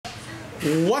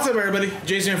What's up, everybody?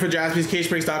 Jason here for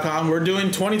JaspysCaseBreaks.com. We're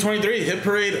doing 2023 Hit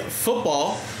Parade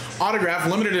Football Autograph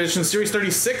Limited Edition Series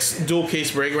 36 Dual Case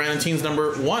Break, random teams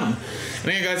number 1. And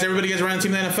again, guys, everybody gets a random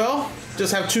team in the NFL.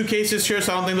 Just have 2 cases here,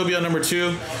 so I don't think they'll be on number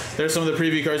 2. There's some of the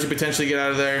preview cards you potentially get out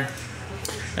of there.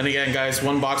 And again, guys,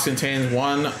 one box contains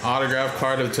 1 autograph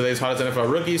card of today's hottest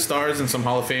NFL rookies, stars, and some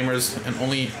Hall of Famers, and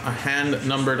only a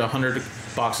hand-numbered 100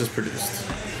 boxes produced.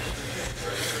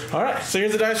 All right, so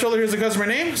here's the dice roller. Here's the customer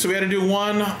name. So we had to do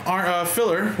one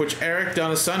filler, which Eric down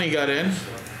to Sunny got in.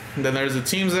 And then there's the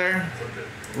teams there.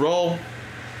 Roll.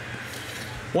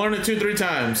 1 2 3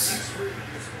 times.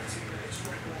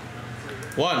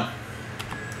 1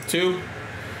 2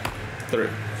 3.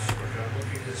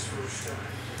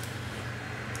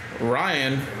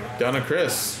 Ryan down to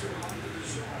Chris.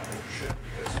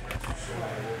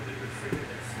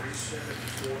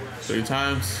 3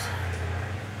 times.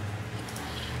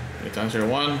 3 times here.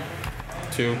 1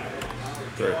 2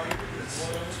 3.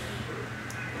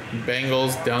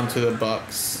 Bengals down to the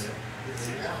Bucks.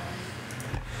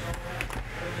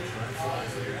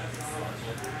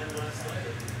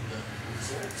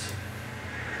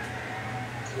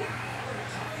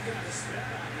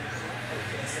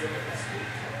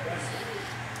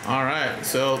 All right,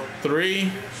 so 3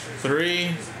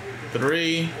 3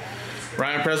 3.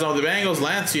 Ryan Presnell with the Bengals.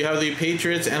 Lance, you have the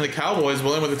Patriots and the Cowboys.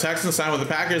 William with the Texans. Simon with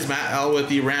the Packers. Matt L with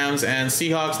the Rams and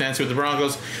Seahawks. Nancy with the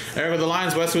Broncos. Eric with the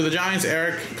Lions. Wes with the Giants.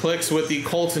 Eric Clicks with the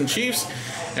Colts and Chiefs.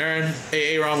 Aaron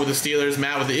Aaron with the Steelers.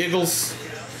 Matt with the Eagles.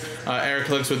 Eric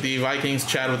Clicks with the Vikings.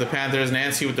 Chad with the Panthers.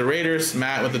 Nancy with the Raiders.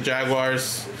 Matt with the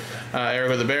Jaguars. Eric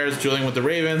with the Bears. Julian with the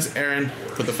Ravens. Aaron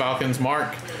with the Falcons.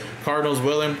 Mark Cardinals.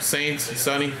 William Saints.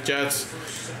 Sonny Jets.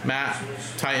 Matt,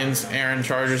 Titans. Aaron,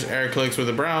 Chargers. Eric Clicks with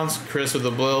the Browns. Chris with the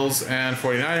Bills and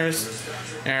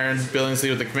 49ers. Aaron,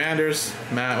 Billingsley with the Commanders.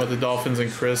 Matt with the Dolphins.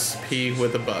 And Chris P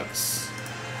with the Bucks.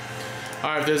 All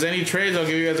right, if there's any trades, I'll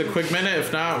give you guys a quick minute.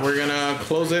 If not, we're going to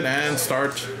close it and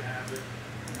start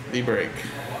the break.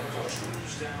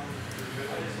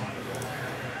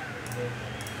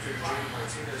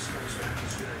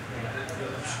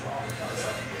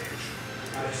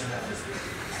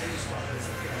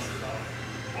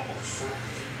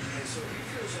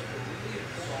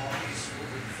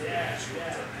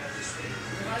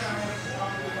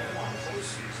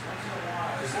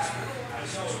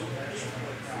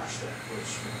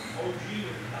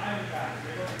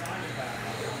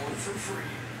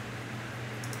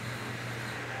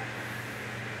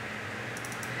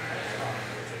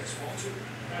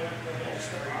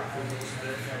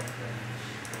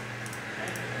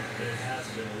 It has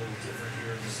been a little different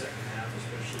here in the second half,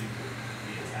 especially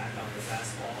the attack on the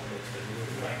fastball. It's been a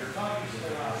little lighter.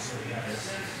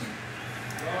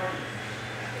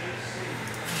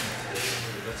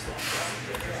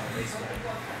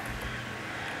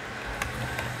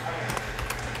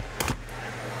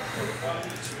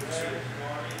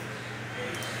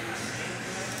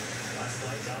 Last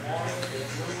night down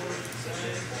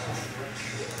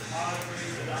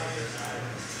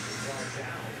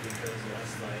down because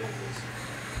last night it was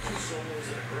 2 solos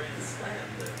and a grand slam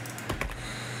that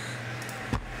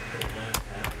the last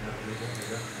half. Now we've only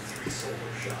got 3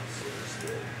 solo shots, so they're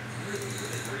still really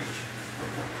within reach.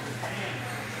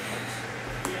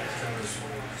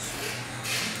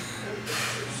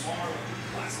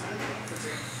 Last night they got to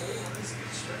take 4 as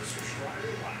against Spencer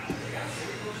Strider. Wow, they got 4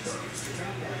 runs against the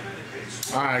Carolina and big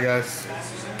score. All right, guys.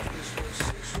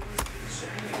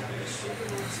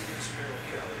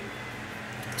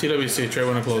 TWC, trade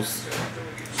when to close.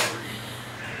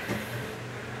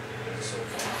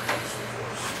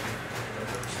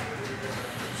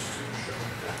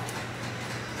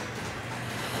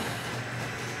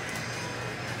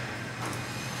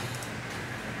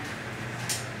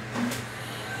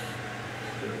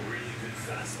 Really good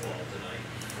fastball tonight.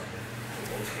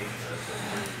 Both cases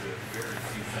very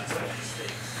few fastball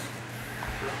mistakes.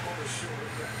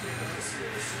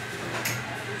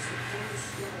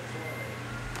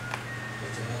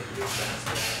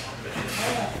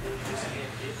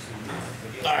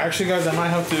 Actually, guys, I might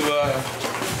have to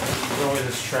throw away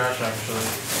this trash, actually.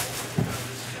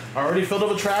 I already filled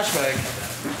up a trash bag.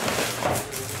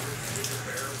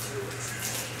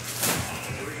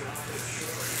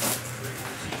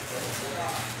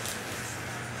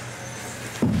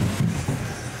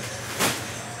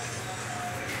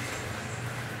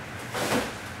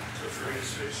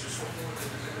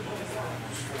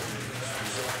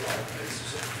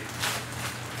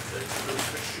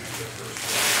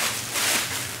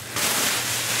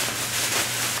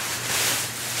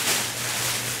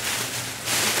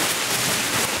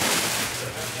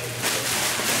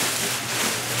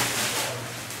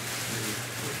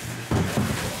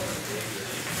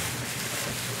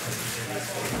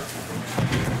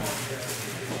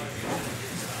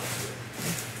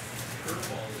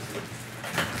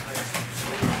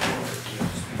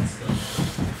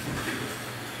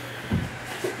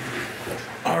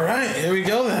 All right, here we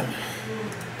go then.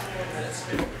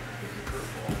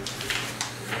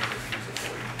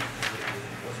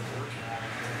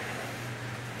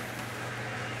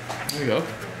 There we go.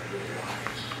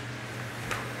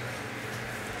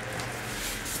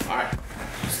 All right,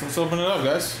 so let's open it up,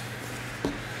 guys.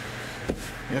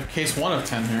 We have case 1 of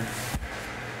 10 here.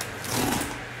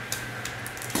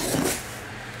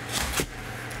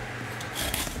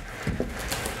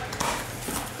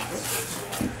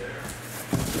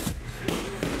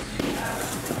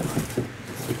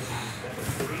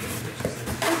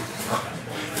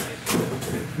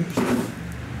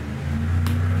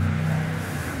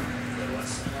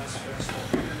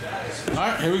 All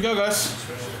right, here we go, guys.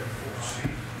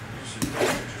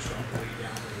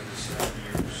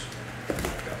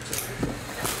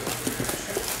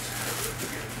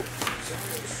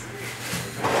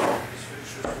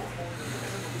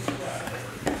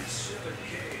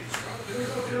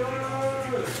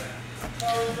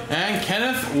 And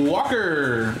Kenneth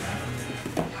Walker.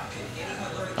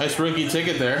 Nice rookie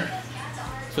ticket there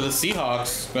for the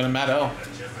Seahawks. Going to Matt L.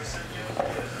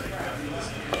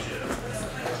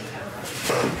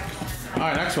 All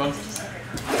right, next one.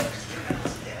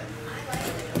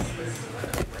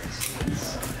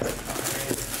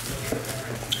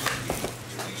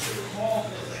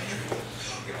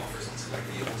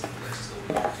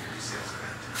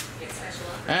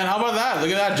 And how about that?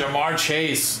 Look at that, Jamar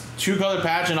Chase. 2-color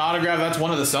patch and autograph. That's one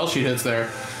of the sell sheet hits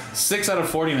there. 6 out of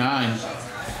 49.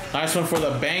 Nice one for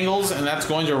the Bengals, and that's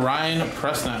going to Ryan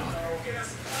Presnow.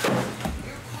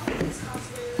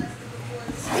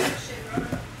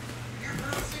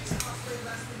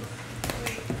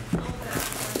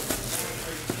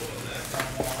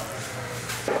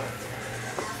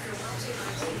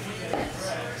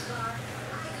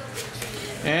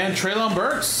 And Treylon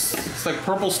Burks. It's like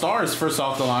purple stars first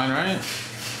off the line, right?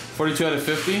 42 out of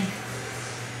 50.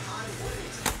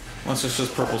 Unless it's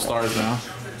just purple stars now.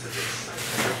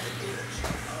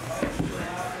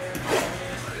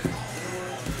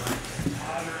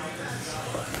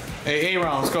 Hey, Aaron,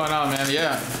 what's going on, man?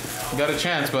 Yeah, you got a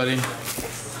chance, buddy.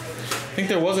 I think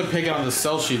there was a pick on the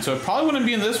sell sheet, so it probably wouldn't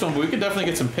be in this one, but we could definitely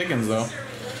get some pickings, though.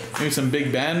 Maybe some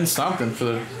Big Ben, something for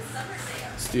the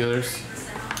Steelers.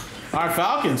 All right,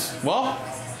 Falcons. Well,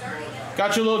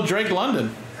 got you a little Drake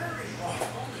London.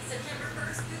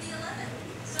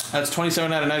 That's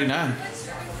 27 out of 99.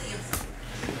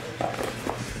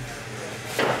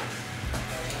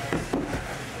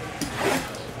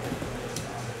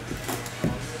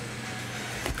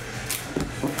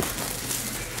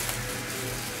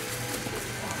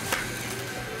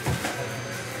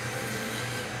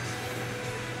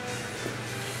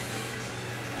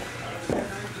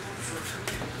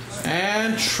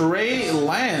 And Trey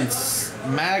Lance,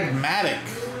 Magmatic,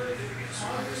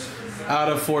 out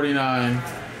of 49.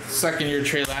 Second year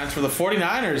Trey Lance for the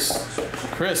 49ers.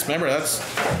 Chris, remember,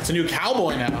 it's a new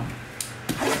Cowboy now.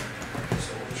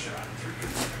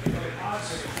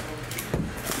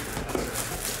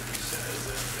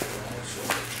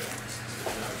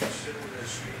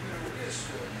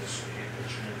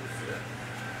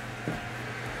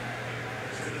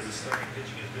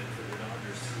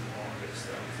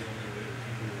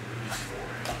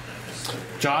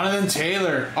 Jonathan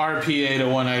Taylor, RPA to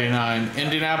 199.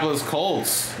 Indianapolis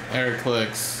Colts, Eric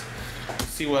Clicks.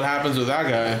 See what happens with that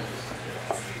guy.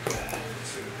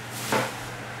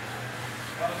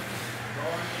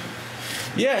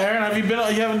 Yeah, Aaron, have you been?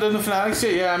 You haven't done the Fanatics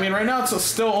yet? Yeah, I mean, right now it's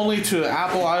still only to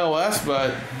Apple iOS,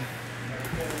 but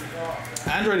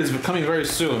Android is coming very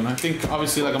soon. I think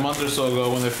obviously like a month or so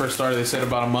ago when they first started, they said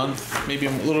about a month, maybe a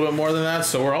little bit more than that.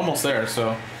 So we're almost there.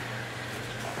 So.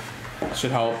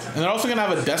 Should help. And they're also gonna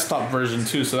have a desktop version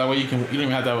too, so that way you don't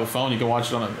even have to have a phone, you can watch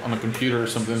it on a computer or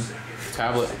something.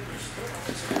 Tablet.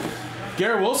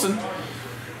 Garrett Wilson.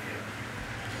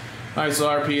 Nice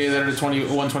RPA there to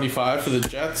 125 for the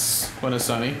Jets when it's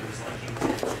sunny.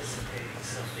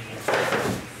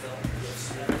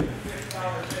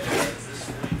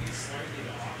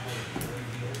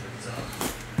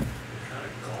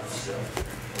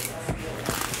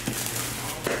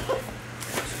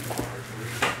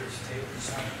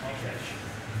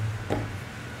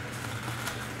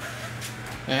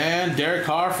 And Derek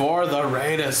Carr for the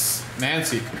Raiders.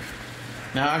 Nancy.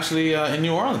 Now actually in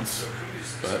New Orleans.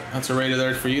 But that's a Raider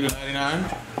there for you to 99.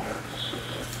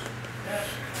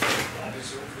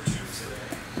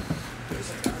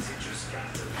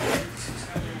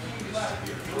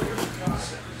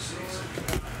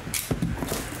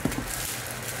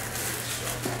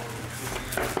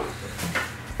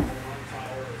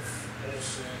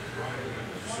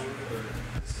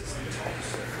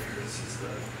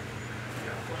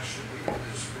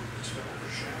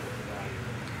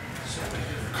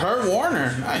 Kurt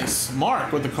Warner, nice.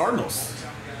 Mark with the Cardinals.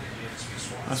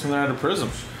 That's when they're at a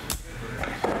Prism.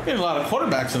 Getting a lot of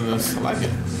quarterbacks in this. I like it.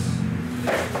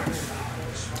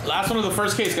 Last one of the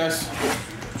first case, guys.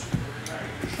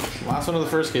 Last one of the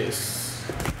first case.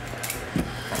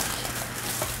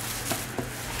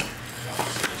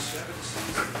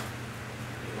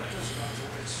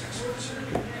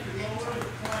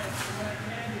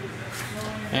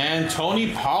 And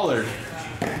Tony Pollard.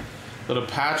 Little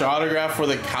patch autograph for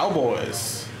the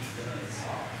Cowboys.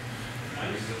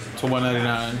 To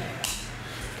 199.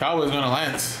 Cowboys going to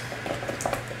Lance.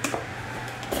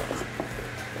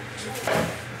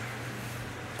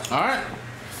 Alright.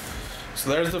 So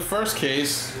there's the first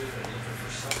case.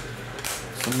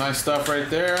 Some nice stuff right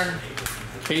there.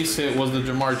 Case hit was the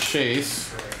Jamar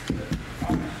Chase.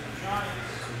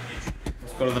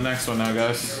 Let's go to the next one now,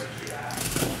 guys.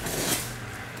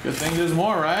 Good thing there's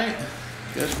more, right?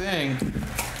 Good thing.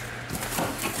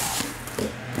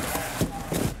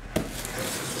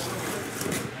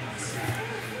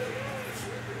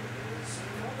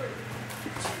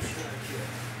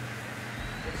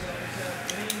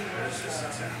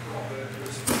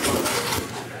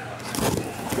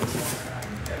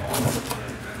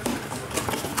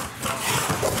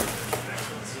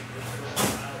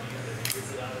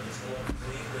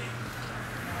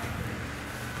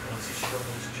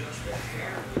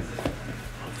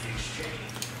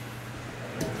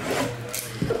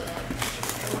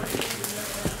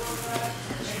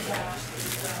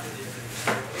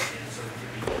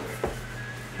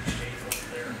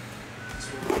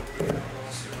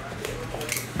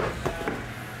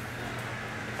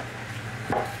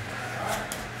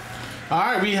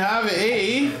 Alright, we have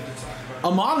a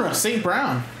Amon-Ra St.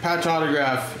 Brown patch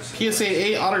autograph. PSA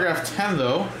 8 autograph 10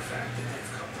 though.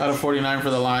 Out of 49 for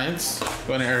the Lions.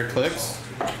 Going to Eric Clicks.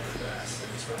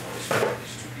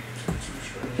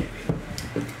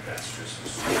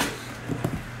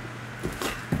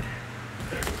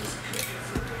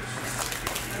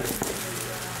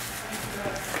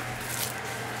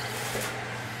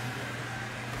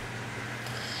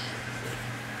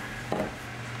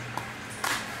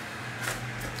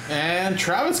 And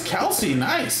Travis Kelce,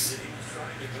 nice.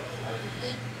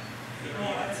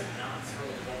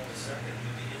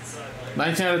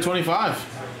 $19 out of 25.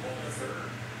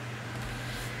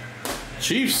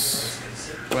 Chiefs.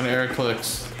 Going to Eric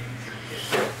Clicks.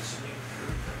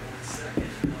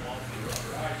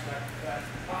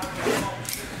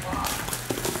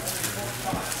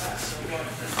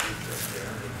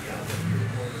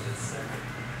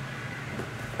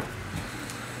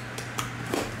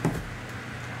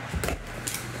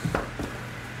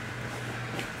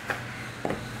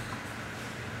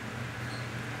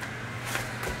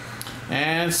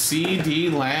 And CD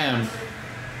Lamb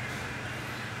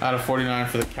out of 49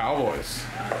 for the Cowboys.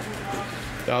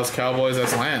 Dallas Cowboys,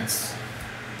 that's Lance.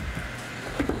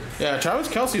 Yeah, Travis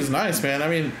Kelce is nice, man. I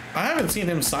mean, I haven't seen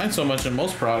him sign so much in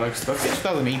most products. That's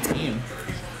 2018.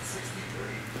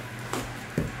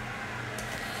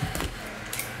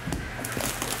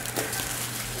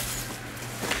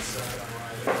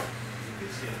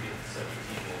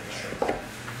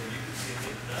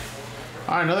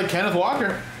 All right, another Kenneth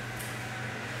Walker.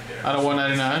 Out of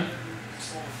 199.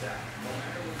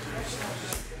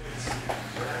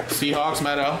 Seahawks,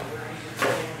 Matt L.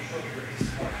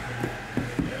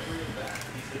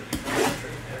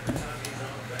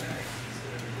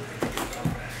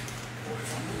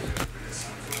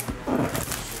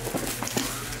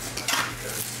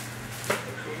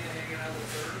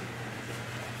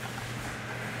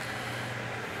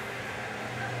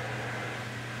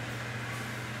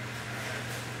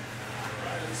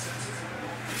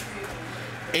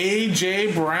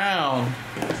 AJ Brown.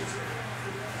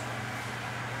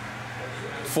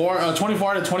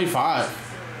 24 to 25.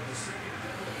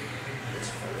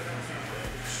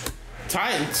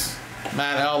 Titans.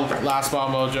 Matt L. Last ball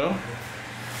mojo.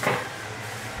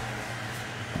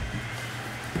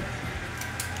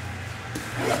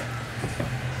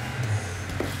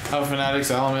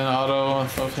 Fanatics element auto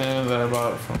of him that I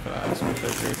bought from Fanatics.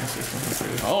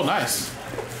 Oh, nice.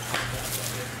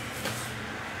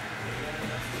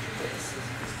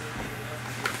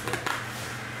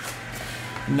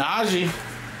 Najee.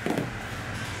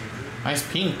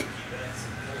 Nice pink.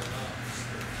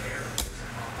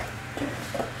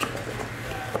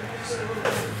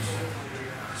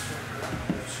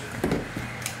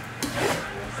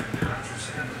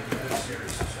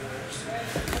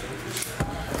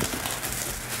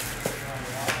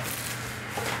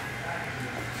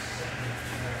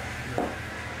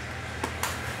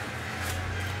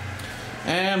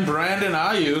 And Brandon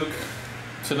Ayuk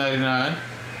to 99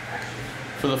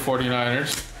 for the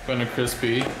 49ers. Going to Chris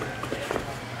B.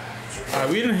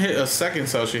 We didn't hit a second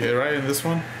cell sheet hit, right, in this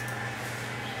one?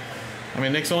 I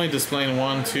mean, Nick's only displaying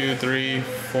 1, 2, 3,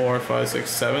 4, 5, 6,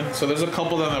 7. So there's a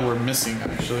couple of them that we're missing,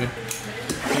 actually.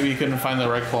 Maybe you couldn't find the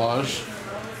right collage.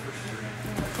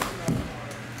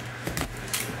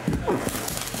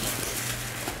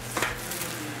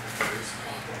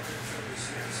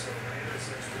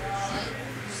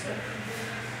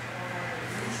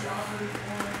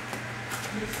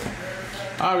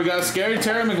 All right, we got a scary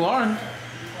Terry McLaurin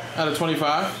out of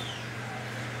 25.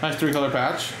 Nice 3-color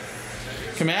patch.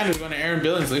 Commanders going to Aaron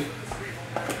Billingsley.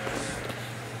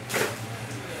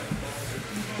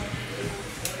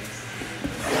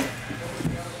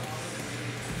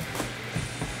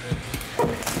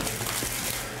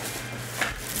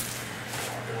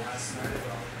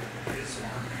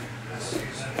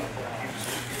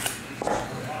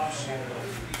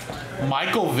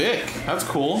 Michael Vick, that's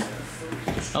cool.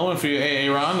 That one for you,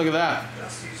 Aaron. Look at that.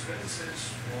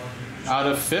 Out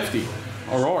of 50,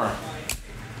 Aurora.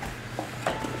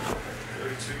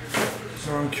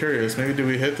 So I'm curious. Maybe did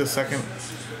we hit the second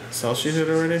cell sheet hit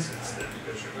already?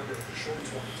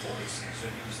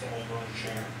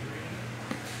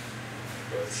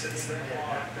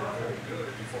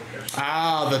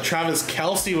 Ah, the Travis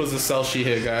Kelce was the cell sheet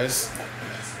hit, guys.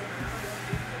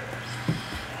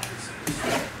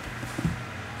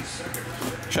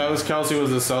 Travis Kelce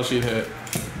was the cell sheet hit.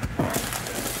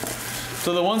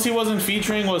 So the ones he wasn't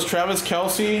featuring was Travis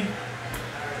Kelce,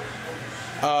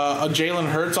 a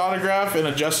Jalen Hurts autograph, and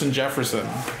a Justin Jefferson.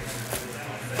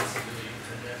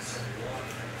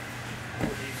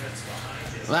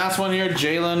 Last one here,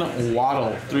 Jalen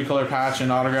Waddle. 3-color patch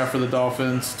and autograph for the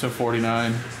Dolphins to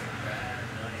 49.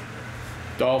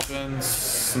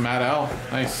 Dolphins, Matt L.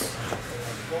 Nice.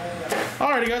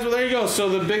 Alrighty, guys. Well, there you go. So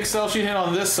the big cell sheet hit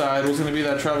on this side was going to be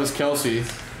that Travis Kelce.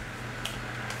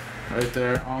 Right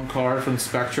there on card from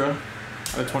Spectra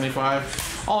at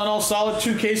 25. All in all, solid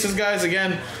 2 cases, guys.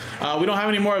 Again, we don't have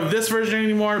any more of this version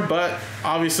anymore, but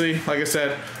obviously, like I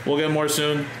said, we'll get more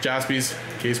soon.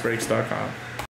 JaspysCaseBreaks.com.